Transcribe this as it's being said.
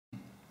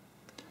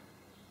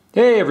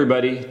Hey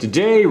everybody,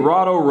 today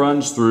Rahdo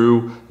runs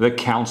through the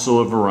Council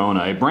of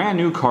Verona, a brand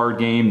new card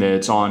game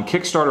that's on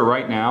Kickstarter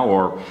right now,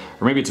 or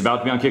maybe it's about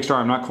to be on Kickstarter,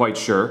 I'm not quite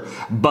sure.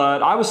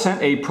 But I was sent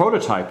a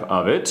prototype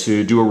of it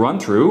to do a run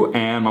through,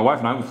 and my wife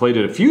and I have played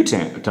it a few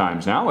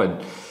times now,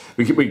 and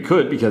we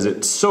could because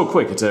it's so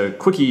quick. It's a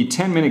quickie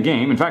 10-minute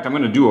game. In fact, I'm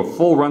going to do a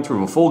full run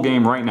through of a full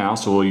game right now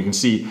so you can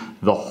see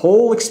the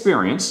whole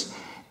experience.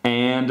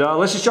 And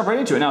let's just jump right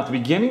into it. Now, at the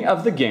beginning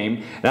of the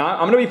game, now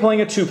I'm going to be playing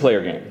a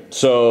two-player game.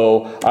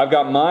 So I've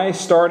got my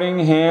starting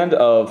hand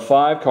of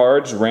 5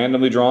 cards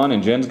randomly drawn,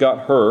 and Jen's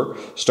got her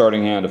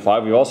starting hand of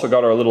 5. We've also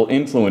got our little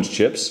influence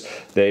chips.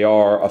 They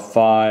are a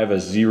 5,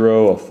 a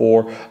 0, a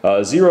 4,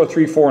 a 0,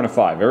 3, 4, and a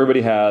 5.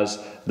 Everybody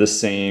has the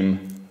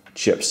same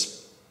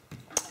chips.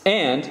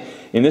 And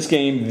in this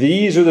game,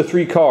 these are the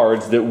 3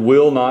 cards that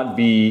will not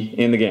be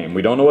in the game.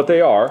 We don't know what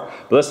they are,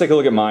 but let's take a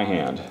look at my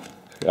hand.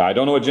 I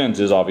don't know what Jen's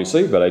is,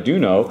 obviously, but I do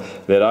know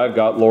that I've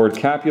got Lord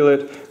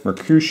Capulet,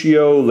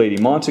 Mercutio, Lady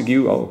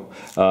Montague,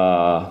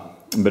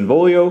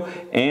 Benvolio,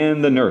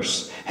 and the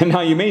Nurse. And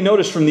now you may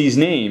notice from these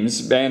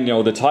names, and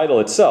the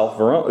title itself,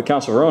 the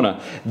Council of Verona,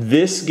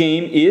 this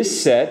game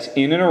is set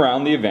in and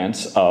around the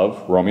events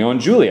of Romeo and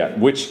Juliet,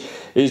 which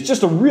is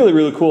just a really,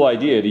 really cool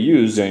idea to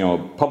use,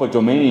 public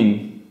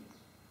domain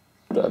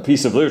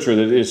piece of literature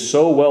that is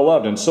so well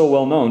loved and so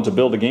well known to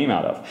build a game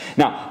out of.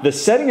 Now, the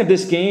setting of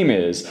this game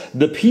is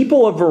the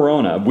people of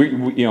Verona.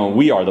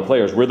 We are the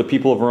players. We're the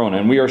people of Verona,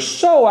 and we are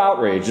so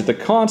outraged at the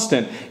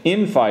constant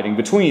infighting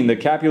between the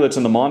Capulets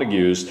and the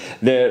Montagues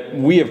that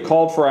we have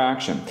called for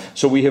action.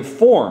 So we have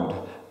formed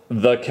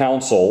the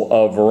Council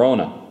of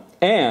Verona,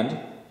 and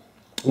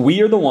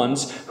we are the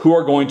ones who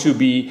are going to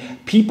be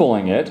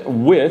peopling it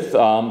with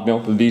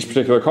these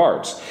particular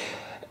cards.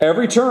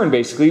 Every turn,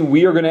 basically,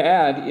 we're going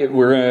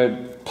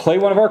to play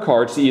one of our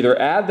cards to either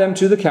add them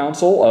to the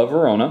Council of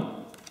Verona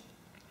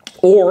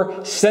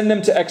or send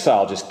them to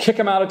exile. Just kick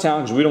them out of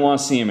town because we don't want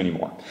to see them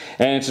anymore.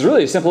 And it's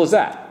really as simple as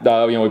that.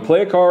 We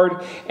play a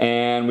card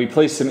and we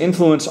place some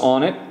influence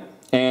on it,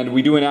 and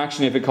we do an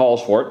action if it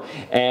calls for it.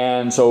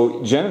 And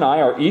so Jen and I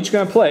are each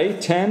going to play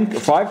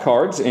 5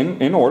 cards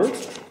in order,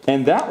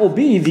 and that will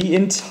be the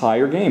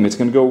entire game. It's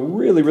going to go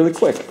really, really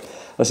quick.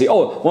 Let's see.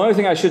 Oh, one other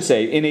thing I should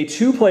say. In a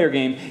 2-player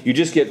game, you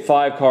just get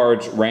 5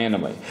 cards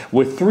randomly.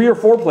 With 3 or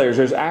 4 players,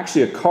 there's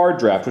actually a card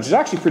draft, which is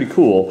actually pretty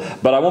cool,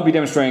 but I won't be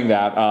demonstrating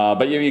that.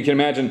 But you can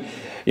imagine,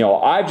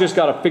 I've just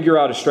got to figure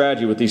out a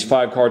strategy with these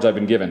 5 cards I've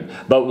been given.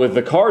 But with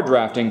the card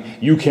drafting,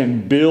 you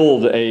can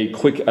build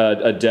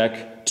a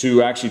deck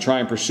to actually try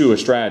and pursue a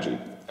strategy.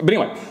 But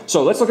anyway,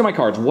 so let's look at my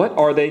cards. What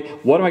are they?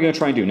 What am I going to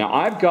try and do? Now,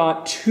 I've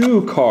got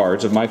 2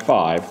 cards of my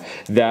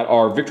 5 that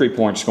are victory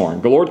point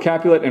scoring. The Lord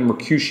Capulet and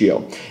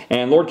Mercutio.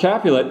 And Lord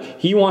Capulet,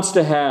 he wants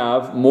to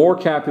have more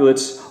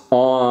Capulets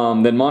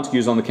than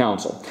Montagues on the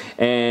Council.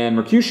 And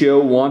Mercutio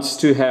wants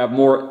to have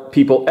more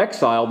people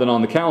exiled than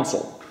on the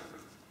Council,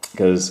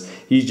 because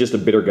he's just a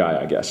bitter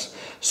guy, I guess.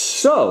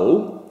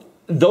 So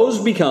those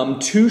become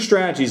 2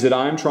 strategies that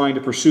I'm trying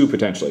to pursue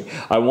potentially.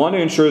 I want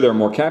to ensure there are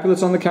more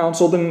Capulets on the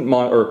Council than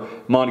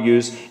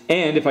Montagues,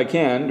 and if I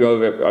can,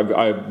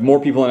 I have more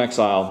people in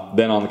exile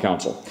than on the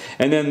Council.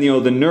 And then,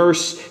 the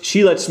Nurse,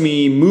 she lets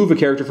me move a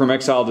character from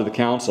exile to the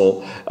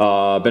Council.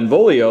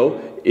 Benvolio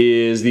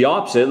is the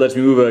opposite, lets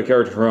me move a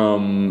character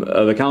from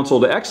the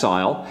Council to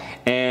exile.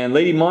 And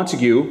Lady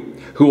Montague,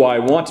 who I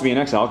want to be in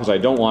exile because I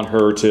don't want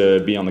her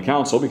to be on the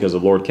Council because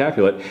of Lord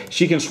Capulet,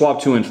 she can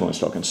swap 2 influence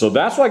tokens. So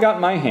that's what I got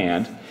in my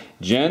hand.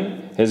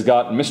 Jen has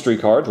got mystery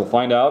cards. We'll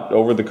find out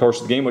over the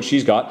course of the game what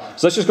she's got.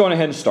 So let's just go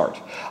ahead and start.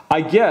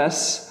 I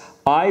guess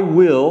I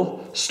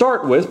will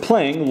start with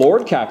playing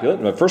Lord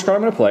Capulet. The first card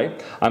I'm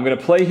going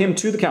to play him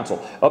to the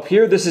Council. Up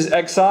here, this is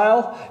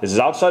exile. This is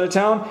outside of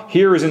town.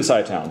 Here is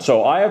inside town.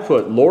 So I have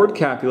put Lord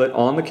Capulet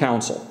on the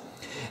Council.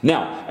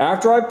 Now,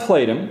 after I've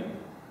played him,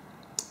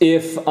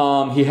 if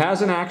he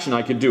has an action,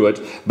 I could do it,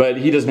 but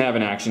he doesn't have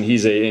an action.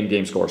 He's an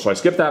in-game score. So I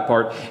skip that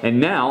part, and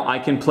now I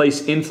can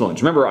place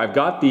influence. Remember, I've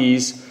got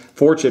these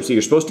 4 chips that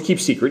you're supposed to keep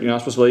secret. You're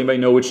not supposed to let anybody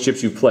know which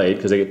chips you've played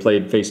because they get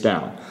played face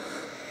down.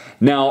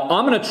 Now,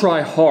 I'm going to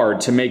try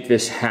hard to make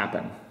this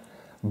happen,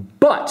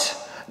 but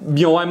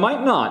I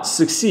might not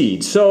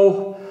succeed.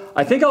 So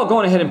I think I'll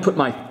go ahead and put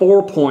my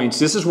 4 points.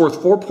 This is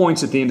worth 4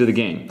 points at the end of the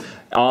game.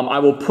 I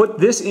will put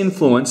this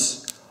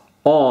influence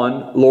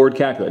on Lord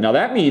Capulet. Now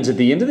that means at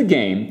the end of the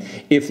game,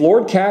 if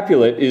Lord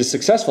Capulet is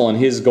successful in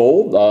his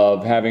goal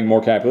of having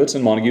more Capulets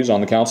and Montagues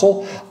on the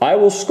Council, I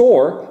will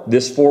score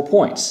this 4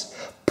 points.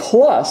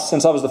 Plus,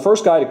 since I was the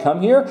first guy to come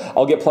here,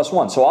 I'll get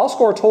 +1. So I'll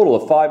score a total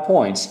of 5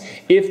 points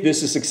if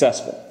this is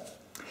successful.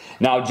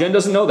 Now, Jen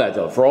doesn't know that,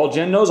 though. For all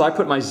Jen knows, I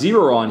put my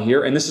 0 on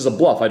here, and this is a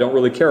bluff. I don't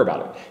really care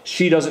about it.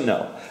 She doesn't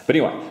know. But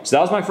anyway, so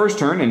that was my first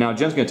turn, and now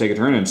Jen's going to take a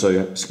turn. And so,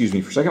 excuse me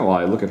for a second while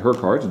I look at her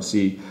cards and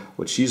see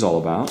what she's all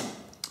about.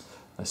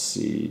 Let's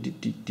see.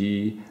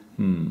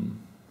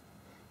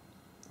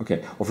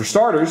 Okay. Well, for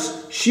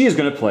starters, she is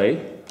going to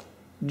play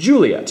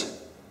Juliet,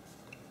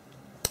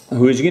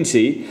 who, as you can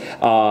see,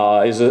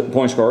 is a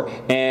point scorer.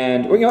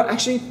 And,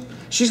 actually,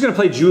 she's going to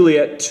play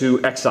Juliet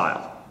to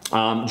exile.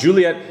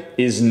 Juliet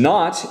is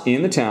not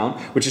in the town,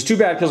 which is too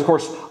bad because, of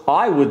course,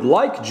 I would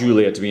like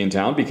Juliet to be in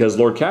town because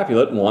Lord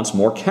Capulet wants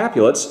more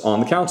Capulets on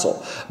the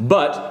council.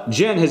 But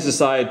Jen has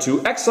decided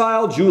to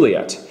exile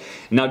Juliet.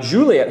 Now,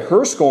 Juliet,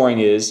 her scoring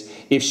is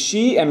if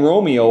she and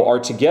Romeo are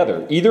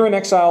together, either in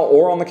exile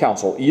or on the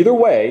council, either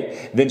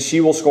way, then she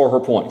will score her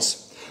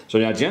points. So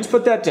now Jen's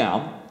put that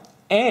down,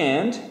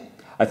 and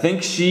I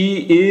think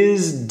she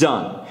is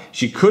done.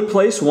 She could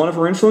place one of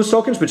her influence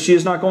tokens, but she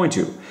is not going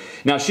to.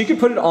 Now, she could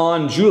put it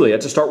on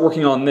Juliet to start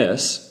working on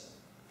this,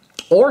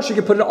 or she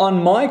could put it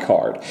on my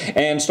card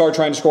and start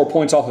trying to score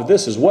points off of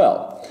this as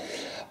well.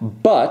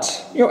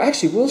 But, you know,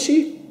 actually, will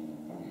she?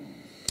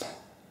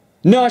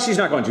 No, she's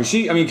not going to.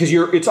 Because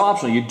it's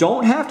optional. You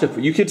don't have to.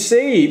 You could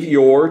save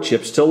your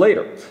chips till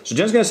later. So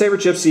Jen's going to save her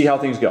chips, see how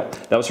things go.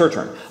 That was her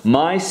turn.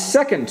 My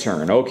second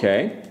turn,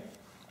 okay.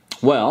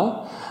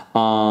 Well,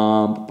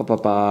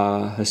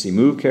 let's see.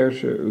 Move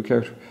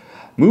character.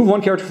 Move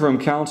one character from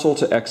council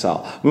to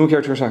exile. Move one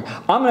character to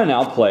exile. I'm going to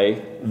now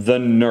play the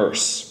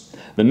nurse.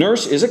 The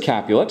nurse is a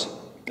Capulet.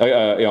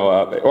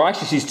 Or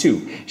actually she's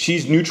two.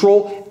 She's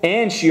neutral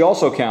and she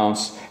also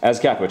counts as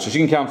Capulet, so she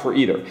can count for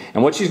either.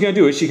 And what she's going to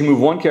do is she can move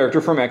one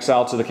character from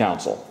exile to the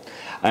council.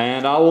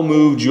 And I will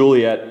move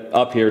Juliet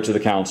up here to the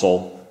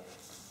council.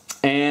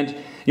 And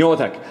you know what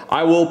the heck?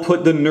 I will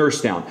put the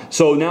nurse down.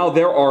 So now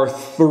there are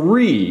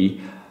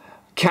 3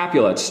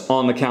 Capulets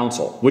on the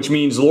council, which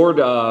means Lord,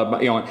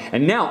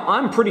 and now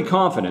I'm pretty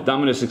confident that I'm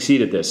going to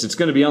succeed at this. It's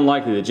going to be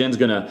unlikely that Jen's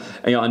going to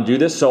undo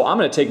this, so I'm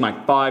going to take my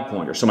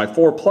 5-pointer. So my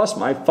 4 plus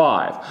my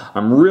 5.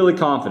 I'm really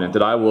confident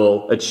that I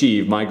will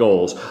achieve my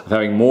goals of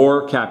having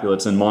more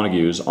Capulets and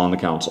Montagues on the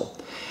council.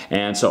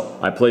 And so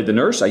I played the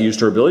nurse. I used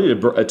her ability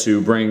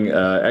to bring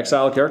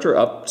exile character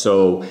up.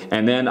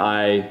 And then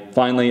I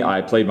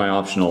played my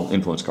optional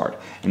influence card.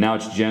 And now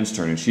it's Jen's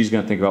turn, and she's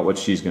going to think about what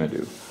she's going to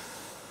do.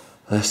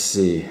 Let's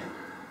see.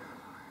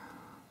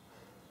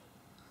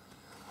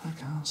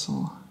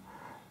 Council.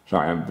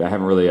 Sorry, I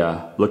haven't really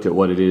looked at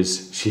what it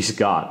is she's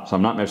got, so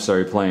I'm not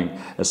necessarily playing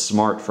as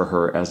smart for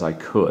her as I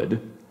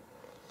could.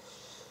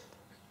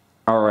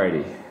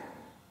 Alrighty.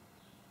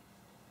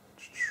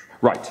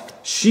 Right.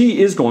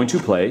 She is going to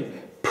play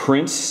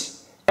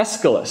Prince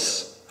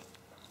Aeschylus,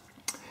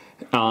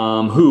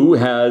 who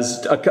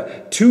has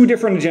 2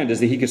 different agendas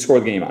that he could score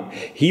the game on.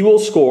 He will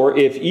score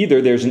if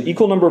either there's an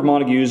equal number of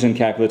Montagues and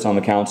Capulets on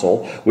the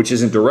council, which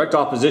is in direct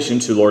opposition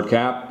to Lord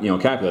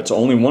Capulet, so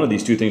only one of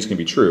these 2 things can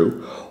be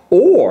true,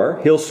 or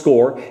he'll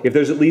score if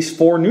there's at least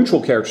 4 neutral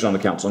characters on the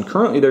council, and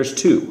currently there's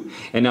 2.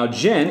 And now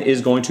Jen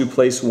is going to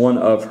place one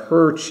of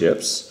her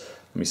chips.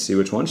 Let me see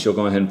which one. She'll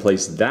go ahead and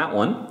place that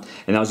one,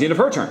 and that was the end of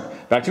her turn.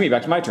 Back to me,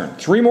 back to my turn.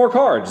 3 more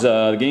cards.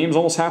 The game's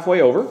almost halfway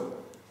over.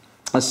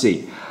 Let's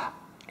see.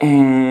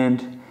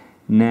 And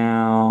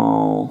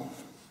now,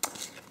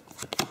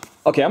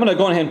 okay, I'm going to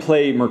go ahead and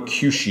play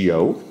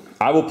Mercutio.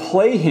 I will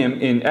play him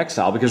in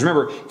exile because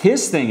remember,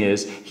 his thing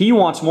is he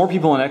wants more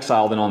people in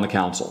exile than on the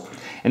council.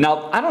 And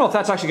now, I don't know if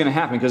that's actually going to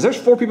happen because there's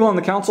 4 people on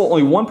the council,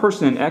 only 1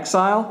 person in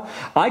exile.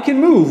 I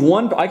can move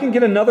one, I can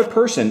get another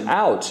person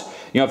out.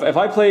 You know, if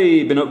I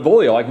play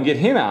Benvolio, I can get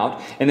him out,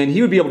 and then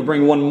he would be able to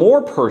bring 1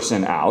 more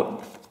person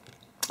out.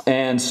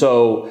 And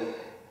so...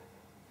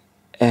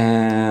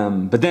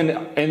 but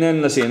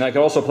then let's see, and I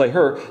could also play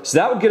her, so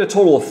that would get a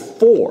total of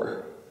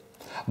 4.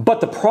 But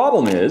the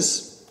problem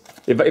is,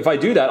 if I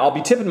do that, I'll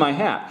be tipping my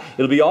hat.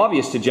 It'll be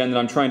obvious to Jen that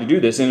I'm trying to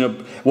do this,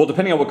 and well,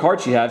 depending on what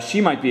card she has,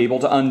 she might be able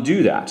to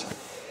undo that.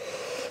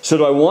 So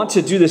do I want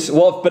to do this?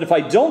 Well, but if I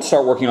don't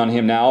start working on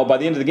him now, by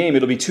the end of the game,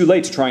 it'll be too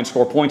late to try and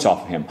score points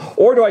off of him.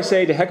 Or do I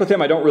say, to heck with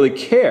him, I don't really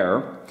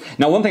care.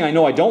 Now, one thing I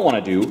know I don't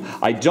want to do,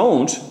 I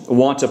don't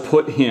want to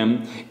put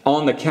him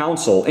on the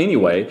council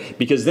anyway,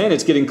 because then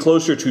it's getting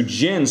closer to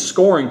Jen's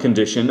scoring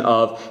condition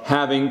of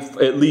having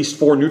at least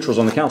 4 neutrals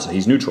on the council.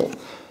 He's neutral.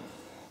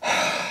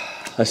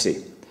 Let's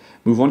see.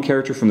 Move 1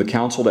 character from the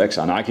council to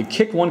exile. Now, I could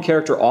kick 1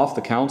 character off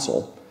the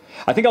council.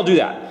 I think I'll do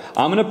that.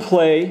 I'm going to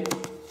play...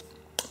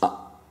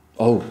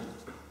 Oh,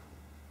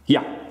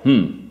 yeah,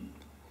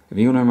 If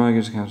you don't have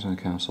Montagues on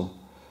the council,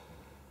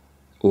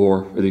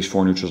 or at least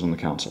 4 neutrals on the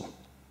council.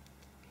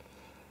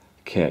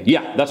 Okay,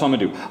 yeah, that's what I'm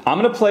going to do. I'm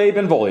going to play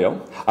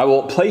Benvolio. I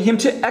will play him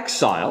to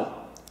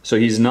exile, so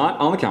he's not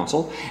on the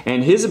council.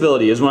 And his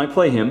ability is, when I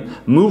play him,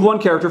 move 1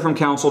 character from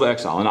council to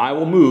exile. And I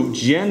will move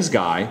Jen's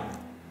guy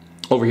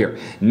over here.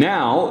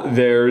 Now,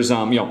 there's,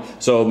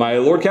 so my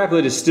Lord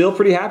Capulet is still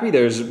pretty happy.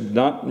 There's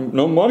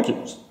no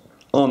Montagues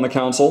on the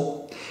council.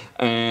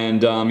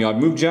 And I've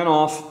moved Jen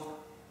off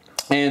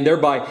and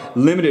thereby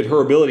limited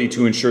her ability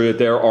to ensure that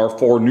there are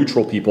 4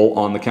 neutral people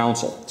on the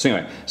council. So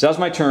anyway, so that's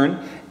my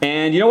turn.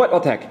 And you know what?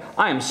 What the heck?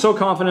 I am so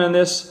confident in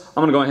this,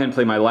 I'm going to go ahead and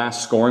play my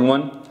last scoring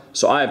one.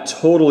 So I have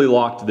totally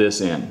locked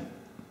this in.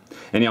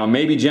 And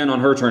maybe Jen on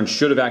her turn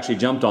should have actually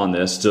jumped on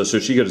this so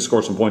she could have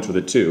scored some points with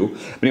it too.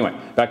 But anyway,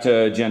 back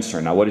to Jen's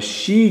turn. Now what is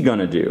she going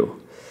to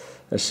do?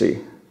 Let's see.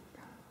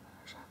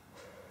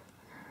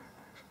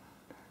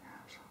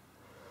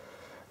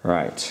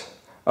 Right.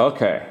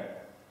 Okay.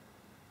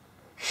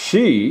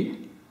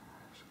 She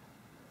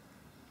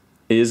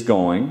is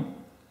going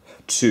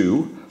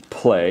to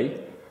play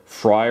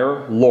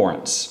Friar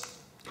Lawrence,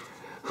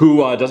 who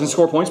doesn't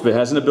score points but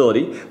has an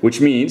ability,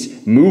 which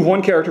means move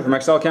one character from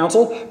Exile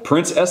Council.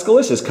 Prince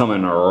Aeschylus is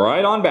coming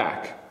right on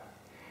back.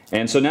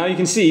 And so now you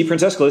can see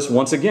Prince Aeschylus,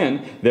 once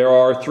again, there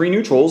are 3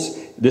 neutrals.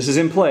 This is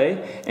in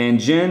play,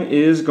 and Jen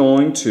is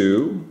going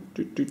to,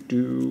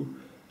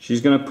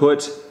 she's going to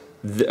put,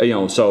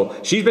 so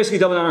she's basically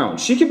doubling on her own.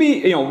 She could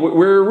be,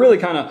 we're really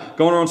kind of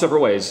going our own separate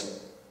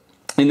ways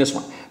in this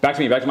one. Back to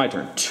me, back to my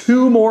turn.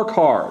 2 more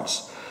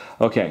cards.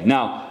 Okay,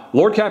 now,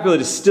 Lord Capulet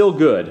is still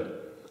good,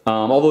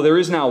 although there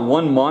is now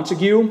 1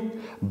 Montague,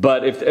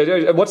 but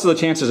what's the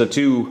chances of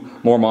 2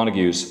 more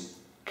Montagues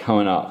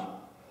coming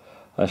up?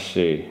 Let's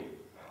see.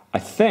 I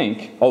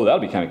think, oh, that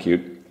would be kind of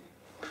cute.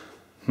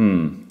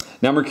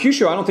 Now,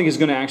 Mercutio, I don't think is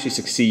going to actually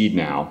succeed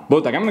now.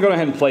 But I'm going to go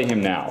ahead and play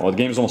him now. Well, the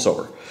game's almost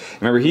over.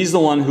 Remember, he's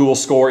the one who will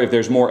score if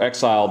there's more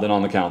exile than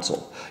on the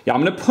council. Yeah,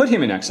 I'm going to put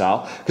him in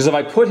exile, because if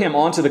I put him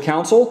onto the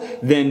council,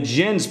 then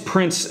Jen's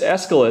Prince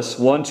Aeschylus,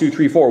 1, 2,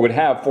 3, 4, would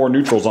have 4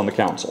 neutrals on the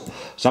council.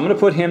 So I'm going to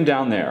put him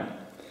down there.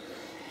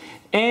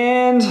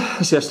 And,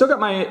 let's see, I've still got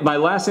my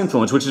last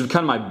influence, which is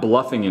kind of my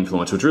bluffing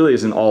influence, which really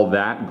isn't all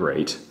that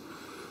great.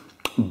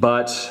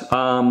 But,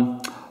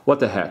 what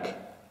the heck?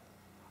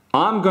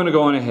 I'm going to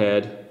go on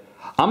ahead.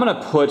 I'm going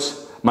to put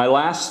my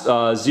last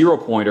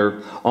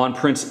 0-pointer on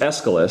Prince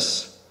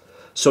Aeschylus.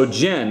 So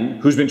Jen,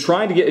 who's been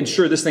trying to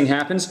ensure this thing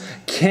happens,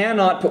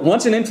 cannot put,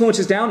 once an influence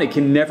is down, it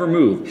can never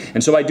move.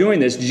 And so by doing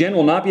this, Jen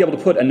will not be able to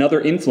put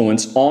another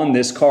influence on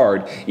this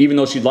card, even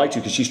though she'd like to,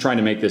 because she's trying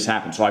to make this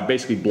happen. So I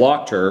basically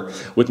blocked her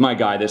with my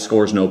guy that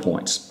scores no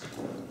points.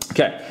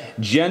 Okay,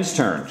 Jen's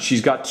turn.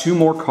 She's got 2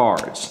 more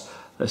cards.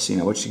 Let's see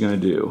now, what's she going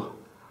to do?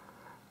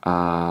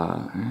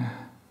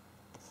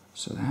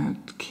 So that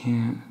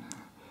can't...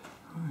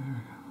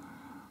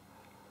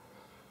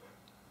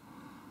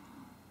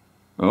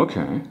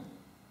 Okay.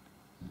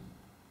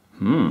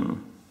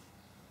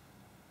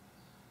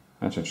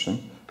 That's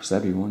interesting. So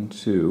that'd be 1,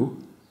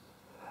 2.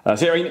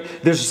 See, I mean,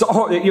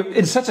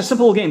 it's such a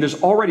simple game.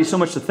 There's already so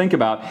much to think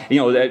about.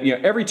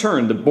 Every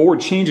turn the board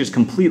changes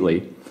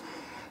completely.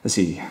 Let's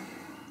see.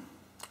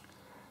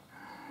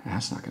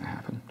 That's not going to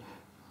happen.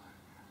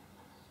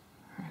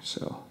 All right,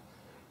 so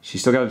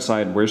she's still got to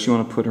decide where she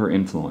want to put her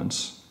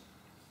influence.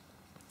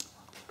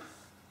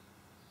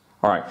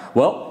 All right.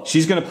 Well,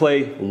 she's going to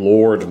play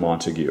Lord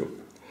Montague,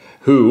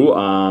 who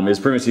is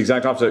pretty much the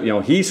exact opposite.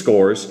 He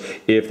scores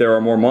if there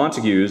are more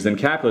Montagues than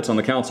Capulets on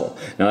the council.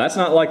 Now, that's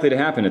not likely to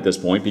happen at this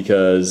point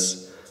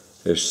because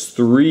there's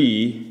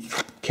 3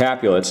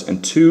 Capulets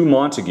and 2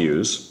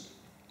 Montagues,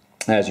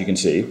 as you can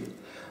see.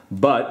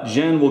 But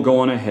Jen will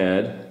go on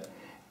ahead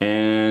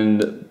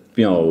and,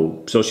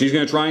 so she's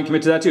going to try and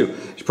commit to that too.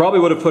 She probably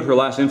would have put her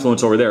last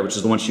influence over there, which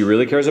is the one she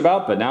really cares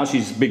about, but now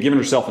she's been giving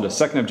herself a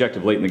second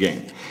objective late in the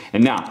game.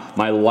 And now,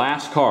 my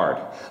last card,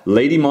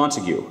 Lady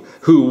Montague,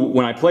 who,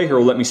 when I play her,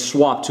 will let me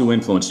swap 2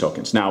 influence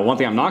tokens. Now, one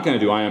thing I'm not going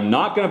to do, I am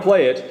not going to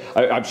play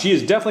it. She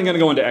is definitely going to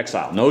go into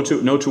exile. No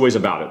two ways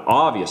about it,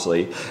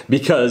 obviously,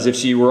 because if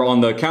she were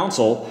on the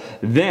council,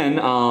 then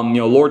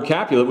Lord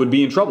Capulet would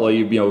be in trouble.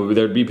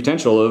 There'd be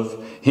potential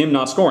of him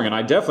not scoring, and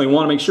I definitely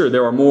want to make sure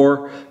there are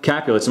more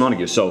Capulets and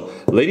Montagues. So,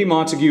 Lady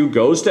Montague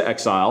goes to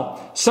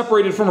exile,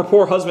 separated from her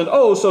poor husband.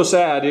 Oh, so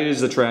sad. It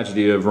is the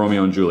tragedy of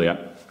Romeo and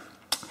Juliet.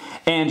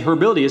 And her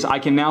ability is I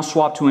can now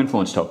swap 2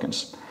 influence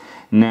tokens.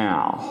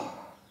 Now,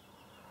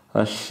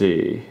 let's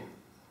see.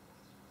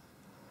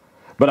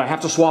 But I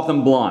have to swap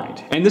them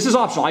blind. And this is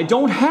optional. I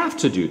don't have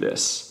to do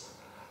this.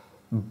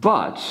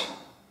 But,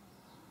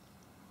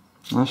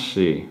 let's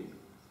see.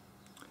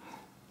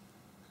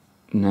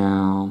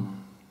 Now,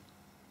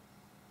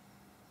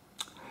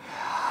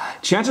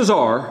 chances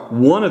are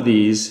one of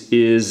these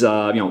is,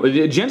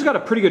 Jen's got a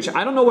pretty good,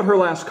 I don't know what her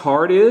last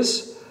card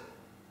is,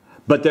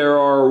 but there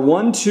are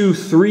 1, 2,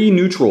 3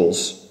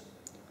 neutrals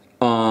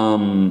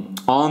on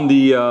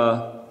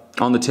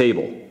the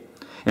table.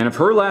 And if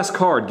her last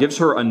card gives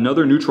her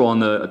another neutral on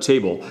the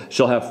table,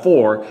 she'll have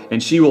 4,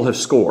 and she will have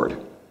scored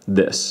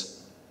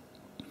this.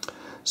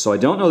 So I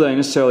don't know that I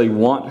necessarily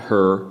want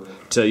her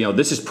to,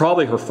 this is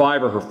probably her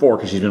 5 or her 4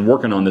 because she's been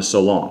working on this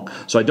so long.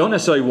 So I don't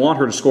necessarily want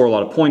her to score a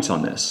lot of points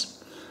on this.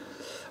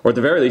 Or at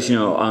the very least,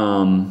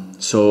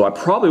 so I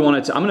probably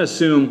want to, I'm going to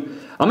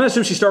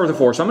assume she started with a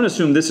 4, so I'm going to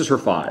assume this is her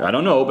 5. I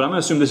don't know, but I'm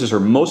going to assume this is her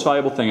most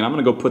valuable thing, and I'm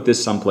going to go put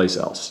this someplace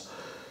else.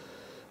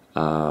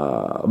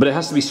 But it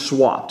has to be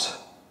swapped.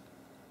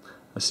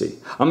 Let's see.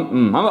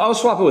 I'll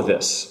swap it with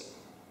this.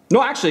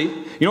 No, actually,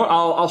 you know what?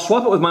 I'll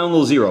swap it with my own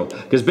little 0,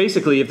 because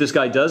basically, if this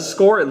guy does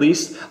score, at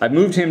least I've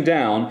moved him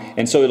down,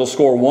 and so it'll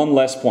score 1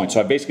 less point. So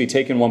I've basically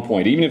taken 1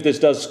 point. Even if this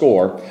does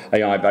score,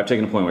 I've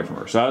taken a point away from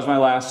her. So that was my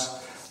last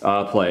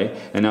play.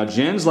 And now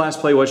Jen's last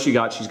play, what she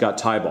got? She's got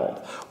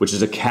Tybalt, which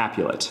is a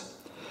Capulet,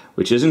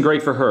 which isn't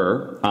great for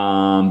her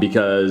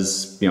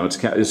because,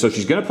 so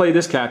she's going to play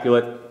this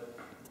Capulet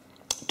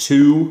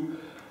to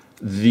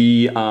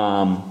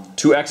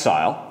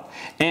exile.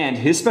 And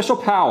his special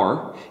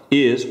power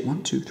is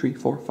 1, 2, 3,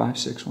 4, 5,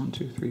 6, 1,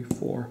 2, 3,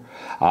 4.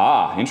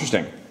 Ah,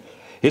 interesting.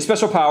 His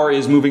special power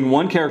is moving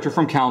one character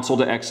from council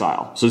to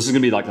exile. So this is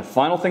going to be like the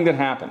final thing that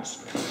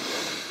happens.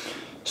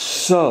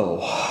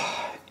 So,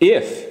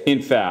 if,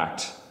 in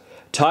fact,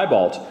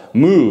 Tybalt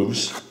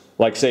moves,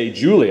 like, say,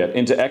 Juliet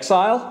into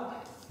exile,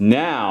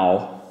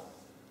 now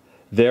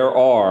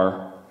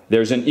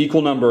there's an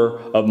equal number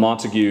of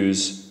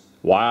Montagues.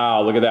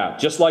 Wow, look at that.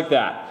 Just like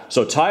that.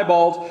 So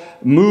Tybalt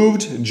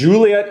moved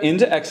Juliet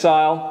into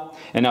exile,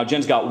 and now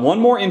Jen's got one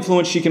more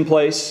influence she can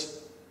place.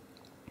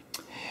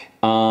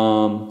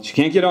 She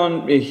can't get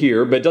on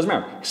here, but it doesn't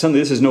matter. Some of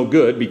this is no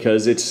good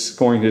because it's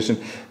scoring condition.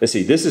 Let's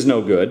see, this is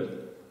no good.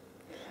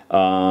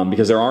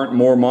 Because there aren't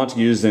more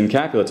Montagues than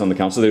Capulets on the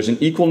council. There's an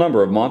equal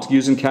number of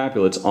Montagues and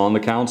Capulets on the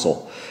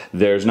council.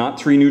 There's not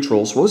 3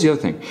 neutrals. What was the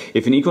other thing?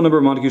 If an equal number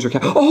of Montagues or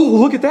Capulets... Oh,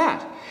 look at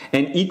that!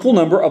 An equal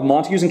number of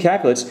Montagues and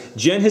Capulets.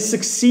 Jen has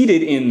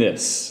succeeded in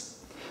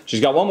this.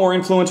 She's got one more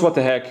influence. What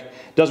the heck?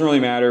 Doesn't really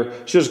matter.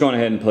 She's just going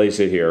ahead and place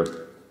it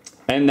here.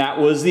 And that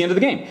was the end of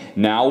the game.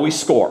 Now we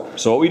score.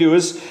 So what we do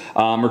is,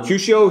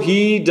 Mercutio,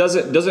 he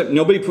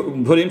nobody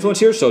put influence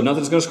here, so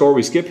nothing's going to score.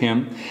 We skip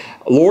him.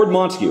 Lord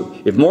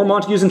Montague. If more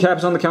Montagues and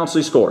Capulets on the council,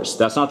 he scores.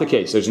 That's not the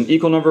case. There's an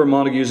equal number of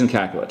Montagues and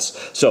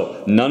Capulets.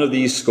 So none of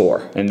these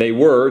score. And they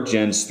were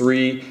Jen's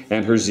 3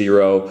 and her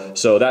 0.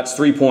 So that's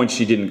 3 points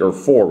she didn't, or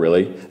 4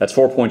 really. That's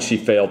 4 points she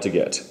failed to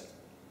get.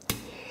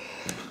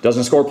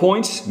 Doesn't score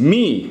points?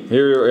 Me.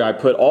 Here I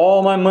put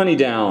all my money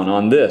down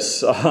on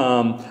this.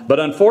 But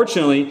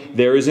unfortunately,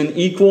 there is an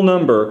equal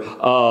number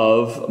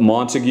of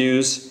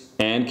Montagues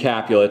and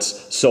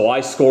Capulets, so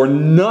I score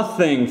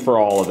nothing for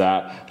all of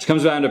that. Which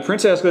comes down to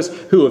Prince Aeschylus,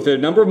 who, if the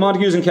number of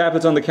Montagues and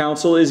Capulets on the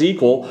council is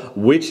equal,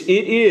 which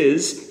it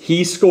is,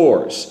 he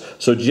scores.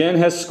 So Jen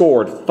has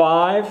scored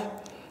 5,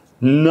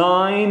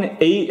 9,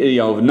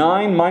 8,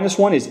 9 minus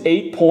 1 is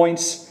 8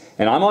 points,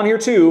 and I'm on here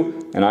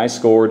too, and I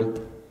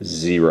scored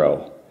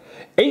 0.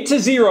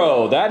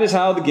 8-0. That is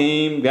how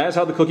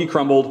the cookie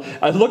crumbled.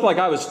 It looked like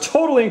I was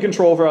totally in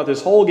control throughout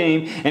this whole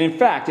game. And in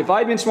fact, if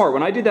I'd been smart,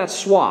 when I did that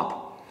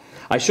swap,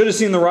 I should have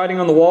seen the writing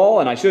on the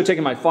wall, and I should have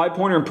taken my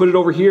 5-pointer and put it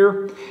over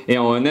here,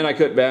 and then I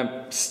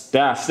could,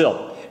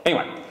 still.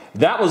 Anyway,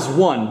 that was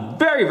one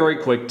very, very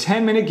quick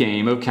 10-minute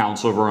game of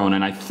Council of Verona,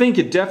 and I think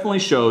it definitely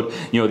showed,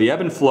 the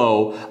ebb and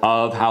flow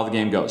of how the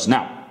game goes.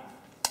 Now,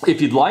 if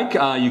you'd like,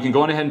 you can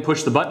go on ahead and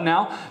push the button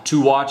now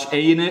to watch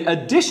an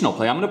additional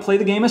play. I'm going to play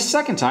the game a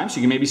second time so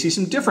you can maybe see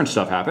some different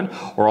stuff happen.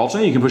 Or also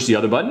you can push the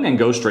other button and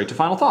go straight to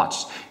final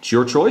thoughts. It's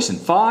your choice in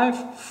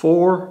 5,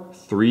 4,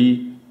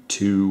 3,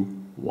 2,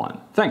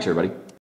 1. Thanks, everybody.